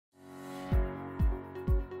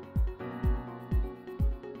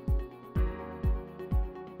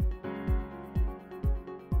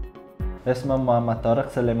اسمم محمد طارق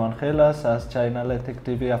سلیمان خیل است از چینل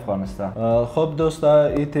تک-تیفی افغانستان. خب دوستا،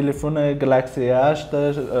 این تلفن گلکسی 8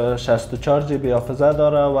 64 جی بی حافظه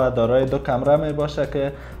داره و دارای دو کامera می باشه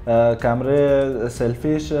که کامره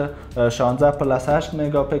سلفیش 16 پلاس 8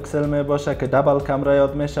 مگاپیکسل می باشه که دبل کامera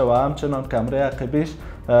یاد میشه و همچنان کامره عقبیش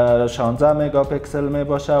 16 مگاپیکسل می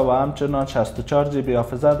باشه و همچنان 64 جی بی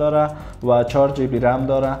حافظه داره و 4 جی بی رم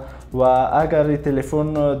داره و اگر این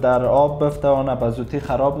تلفن در آب بفتوانه به زودی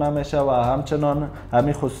خراب نمیشه و همچنان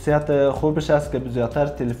همین خصوصیت خوبش است که زیادتر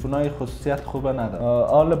تلفن های خصوصیت خوب نداره.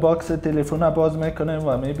 آل باکس تلفن باز میکنیم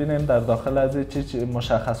و میبینیم در داخل از چی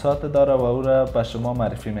مشخصات داره و او را به شما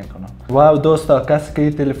معرفی میکنم. و دوستا، کسی که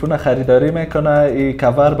این تلفن خریداری میکنه، این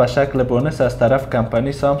کاور به شکل بونس از طرف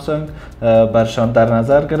کمپانی سامسونگ برشان در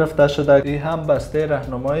نظر گرفته شده. این هم بسته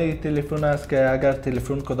راهنمایی تلفن است که اگر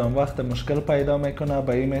تلفن کدام وقت مشکل پیدا میکنه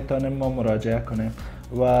به این میتونیم ما مراجعه کنیم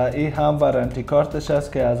و این هم وارنتی کارتش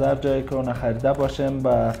است که از هر جایی که اون خریده باشیم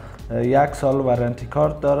به 1 سال وارنتی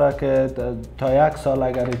کارت داره که تا 1 سال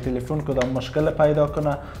اگر این تلفن کدام مشکل پیدا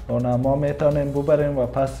کنه اون ما میتونیم ببریم و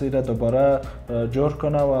پس را دوباره جور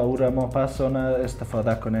کنه و او را ما پس اون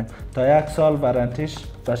استفاده کنیم. تا 1 سال وارنتیش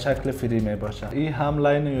به شکل فری می باشه. این هم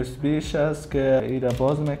لاین یو اس بیش است که این را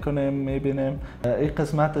باز میکنیم میبینیم. این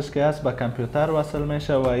قسمتش که است به کامپیوتر وصل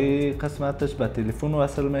میشه و این قسمتش به تلفن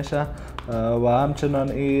وصل میشه و همچنان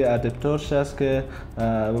این ادپتورش است که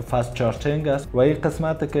فاست چارجینگ است و این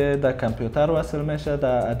قسمت که در کامپیوتر وصل میشه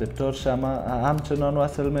در ادپتورش همچنان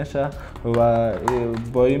وصل میشه و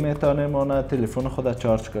با این میتونیم اون تلفن خود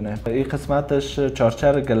چارج کنیم. این قسمتش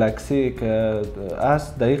چارجر گلکسی که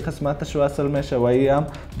است در این قسمتش وصل میشه و این هم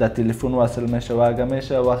در تلفن وصل میشه و اگر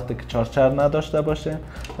میشه وقتی که چارجر نداشته باشه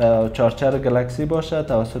چارجر گلکسی باشه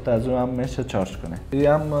توسط از اون هم میشه چارج کنه. این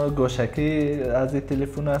هم گوشکی از این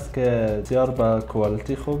تلفن است که بسیار با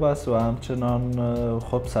کوالیتی خوب است و همچنان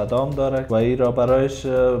خوب صدام داره و این را برایش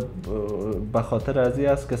به خاطر از این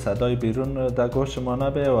است که صدای بیرون در گوش ما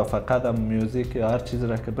نبه و فقط هم میوزیک یا هر چیزی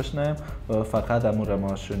را که بشنویم و فقط هم را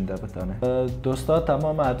ما شنیده بتانیم. دوستا،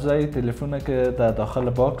 تمام اجزای تلفن که در داخل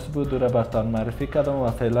باکس بود را براتون معرفی کردم و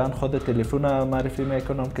فعلا خود تلفن معرفی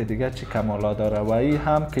میکنم که دیگه چی کمالات داره و این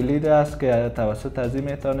هم کلید است که توسط از این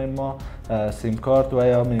میتونیم ما سیم کارت و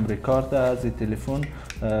یا مموری کارت از این تلفن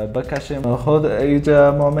بکشیم. خود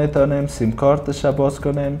اینجا ما میتونیم سیم کارتش باز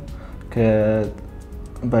کنیم که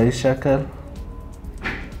به این شکل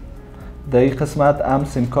در این قسمت هم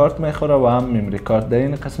سیم کارت میخوره و هم مموری کارت. در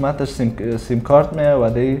این قسمتش سیم کارت میه و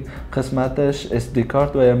در این قسمتش اس دی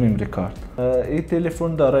کارت و یا مموری کارت. این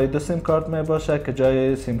تلفن دارای دو سیم کارت می باشه که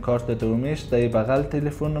جای سیم کارت دومیش در این بغل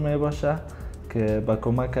تلفن می باشه که با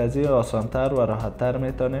کمک از این آسانتر و راحتتر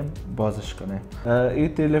میتونیم بازش کنیم.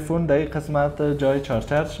 این تلفن در این قسمت جای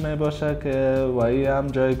چارجرش می باشه که و این هم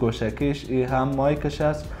جای گوشکیش، این هم مایکش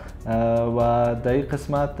است و در این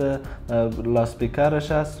قسمت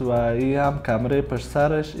لاسپیکرش است و این هم کامره پشت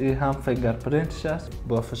سرش، این هم فینگرپرینتش است.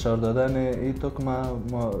 با فشار دادن این تکمه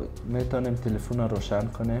ما میتونیم تلفن رو روشن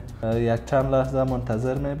کنیم. یک چند لحظه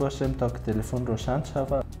منتظر می باشیم تا که تلفن روشن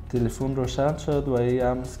شود. تلفن روشن شد و این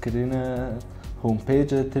هم اسکرین هوم پیج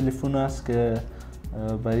تلفن است که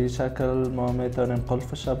به این شکل ما میتونیم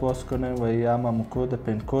قلفش باز کنیم و این هم کد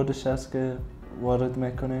پین کودش است که وارد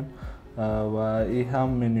میکنیم و این هم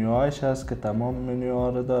منیوهایش هست که تمام منیوها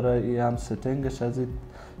رو داره. این هم ستینگش از این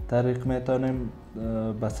طریق میتونیم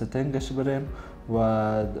به ستینگش بریم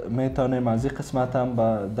و میتونیم از این قسمت هم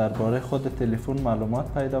درباره خود تلفن معلومات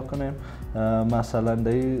پیدا کنیم. مثلا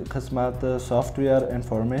در این قسمت سافتویر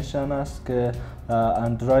انفورمیشن است که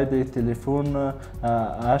اندروید تلفن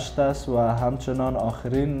 8 است و همچنان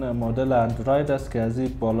آخرین مدل اندروید است که از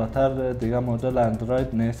این بالاتر دیگه مدل اندروید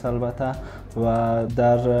نیست البته و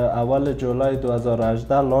در اول جولای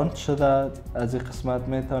 2018 لانچ شده. از این قسمت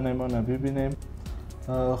میتونیم اون ببینیم.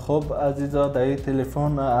 خب عزیزا، در این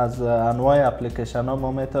تلفن از انواع اپلیکیشن ها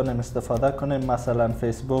ما میتونیم استفاده کنیم، مثلا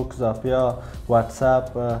فیسبوک، زاپیا،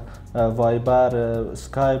 واتساپ، وایبر،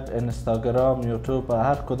 اسکایپ، اینستاگرام، یوتیوب،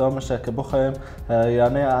 هر کدامش که بخوایم.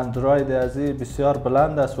 یعنی اندروید از این بسیار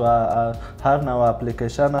بلند است و هر نوع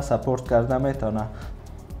اپلیکیشن سپورت کرده میتونه.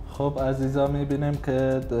 خب عزیزا، میبینیم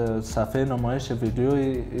که صفحه نمایش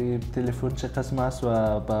ویدیوی تلفن چه قسم است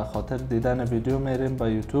و به خاطر دیدن ویدیو میریم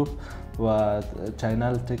به یوتیوب و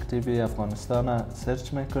چینل تک-تیفی افغانستان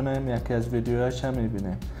سرچ میکنیم، یکی از ویدیوهاش هم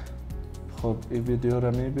میبینیم. خب این ویدیو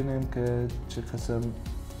رو میبینیم که چه قسم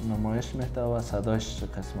نمایش میده و صداش چه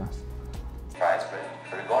قسم است.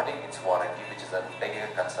 Regarding its warranty, which is a big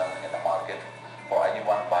concern in the market for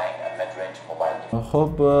anyone buying a mid-range mobile خب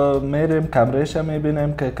میریم کمرهش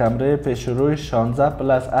میبینیم که کمره پیش روی 16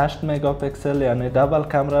 پلاس 8 مگاپیکسل، یعنی دبل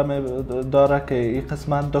کمره داره که این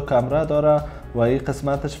قسمت دو کمره داره و این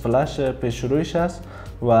قسمتش فلش پیش رویش است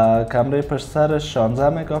و کمره پشت سرش 16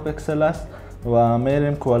 مگاپیکسل است. و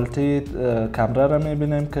میریم کوالیتی کمره را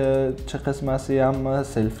میبینیم که چه قسم است. هم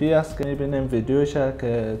سلفی است که میبینیم ویدیوش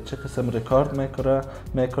که چه قسم ریکارد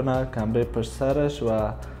میکنه کمره پشت سرش و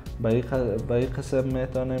به این قسم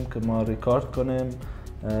میتونیم که ما ریکارد کنیم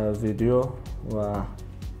ویدیو و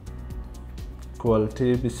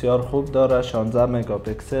کوالیتی بسیار خوب داره. 16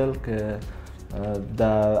 مگاپیکسل که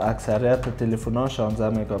در اکثریت تلفن ها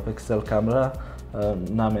 16 مگاپیکسل کامera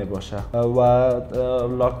نمی باشه. و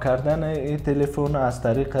لاک کردن این تلفن از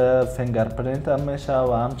طریق فینگرپرینت هم میشه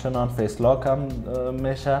و همچنان فیس لاک هم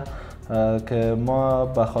میشه که ما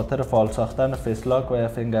به خاطر فعال ساختن فیس لاک و یا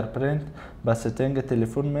فینگرپرینت به ستینگ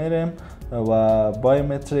تلفن میریم و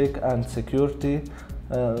بایومتریک اند سکیوریتی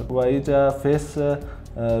و اینجا فیس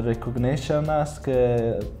ریکگنیشن است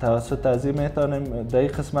که توسط از این میتونیم در این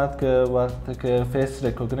قسمت که وقتی که فیس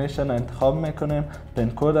ریکگنیشن انتخاب میکنیم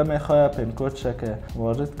پین کد میخواد، پین کد که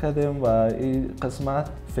وارد کردیم و این قسمت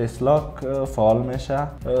فیس لاک فعال میشه.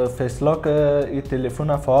 فیس لاک این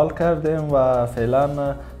تلفن فعال کردیم و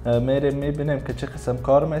فعلا میریم میبینیم که چه قسم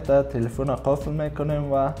کار میده. تلفن قفل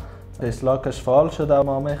میکنیم و فیس لاکش فعال شده.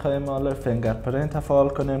 ما میخوایم حالا فینگرپرینت فعال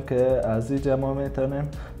کنیم که از اینجا ما میتونیم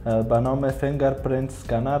به نام فینگرپرینت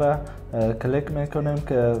اسکنر کلیک میکنیم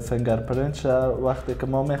که فینگرپرینت وقتی که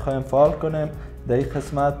ما میخوایم فعال کنیم در این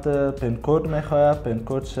قسمت پین کد میخواد، پین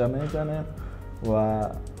کدش میزنیم و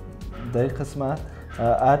در این قسمت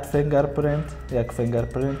اد فینگرپرینت یک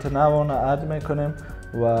فینگرپرینت نوان اد میکنیم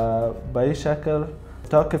و به این شکل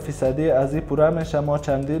تا که فیصدی از این پوره میشه ما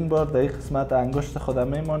چندین بار در این قسمت انگشت خودم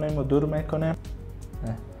میمانیم و دور میکنیم.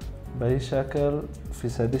 به این شکل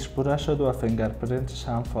فیصدیش پوره شد و فینگرپرینتش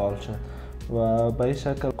هم فعال شد و به این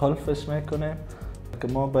شکل قلفش میکنیم که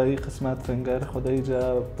ما به این قسمت فینگر خود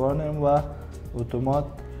اینجا بانیم و اتومات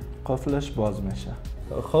قفلش باز میشه.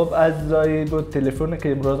 خب اجزایی بود تلفنی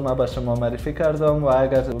که امروز ما به شما معرفی کردم و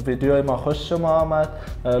اگر ویدیوی ما خوش شما آمد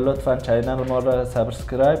لطفا چینل ما را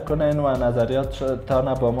سابسکرایب کنین و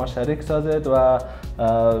نظریاتتان با ما شریک سازید و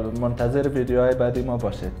منتظر ویدیوهای بعدی ما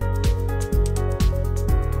باشید.